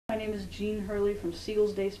My name is Jean Hurley from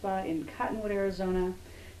Siegel's Day Spa in Cottonwood, Arizona, and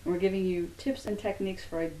we're giving you tips and techniques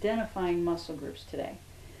for identifying muscle groups today.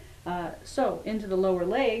 So, into the lower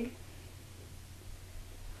leg,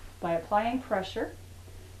 by applying pressure,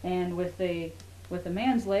 and with a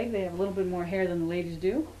man's leg, they have a little bit more hair than the ladies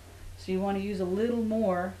do, so you want to use a little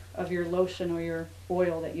more of your lotion or your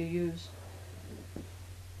oil that you use.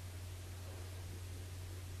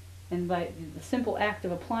 And by the simple act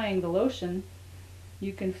of applying the lotion,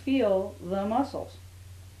 you can feel the muscles.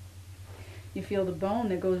 You feel the bone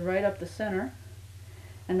that goes right up the center,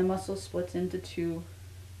 and the muscle splits into two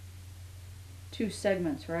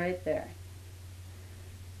segments right there.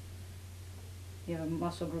 You have a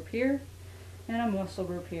muscle group here and a muscle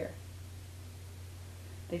group here.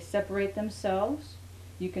 They separate themselves.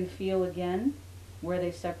 You can feel again where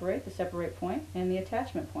they separate, the separate point and the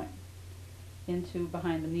attachment point into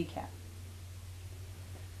behind the kneecap.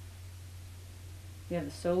 You have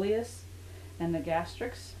the soleus and the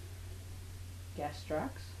gastrocs.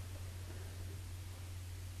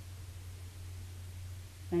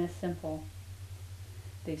 And it's simple.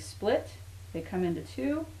 They split, they come into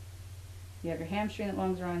two. You have your hamstring that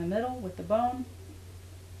runs around the middle with the bone.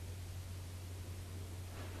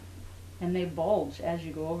 And they bulge as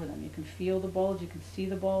you go over them. You can feel the bulge, you can see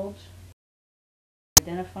the bulge.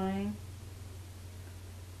 Identifying.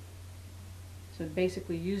 So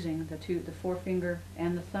basically using the forefinger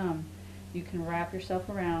and the thumb, you can wrap yourself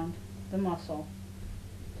around the muscle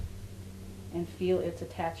and feel its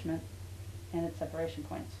attachment and its separation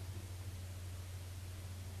points.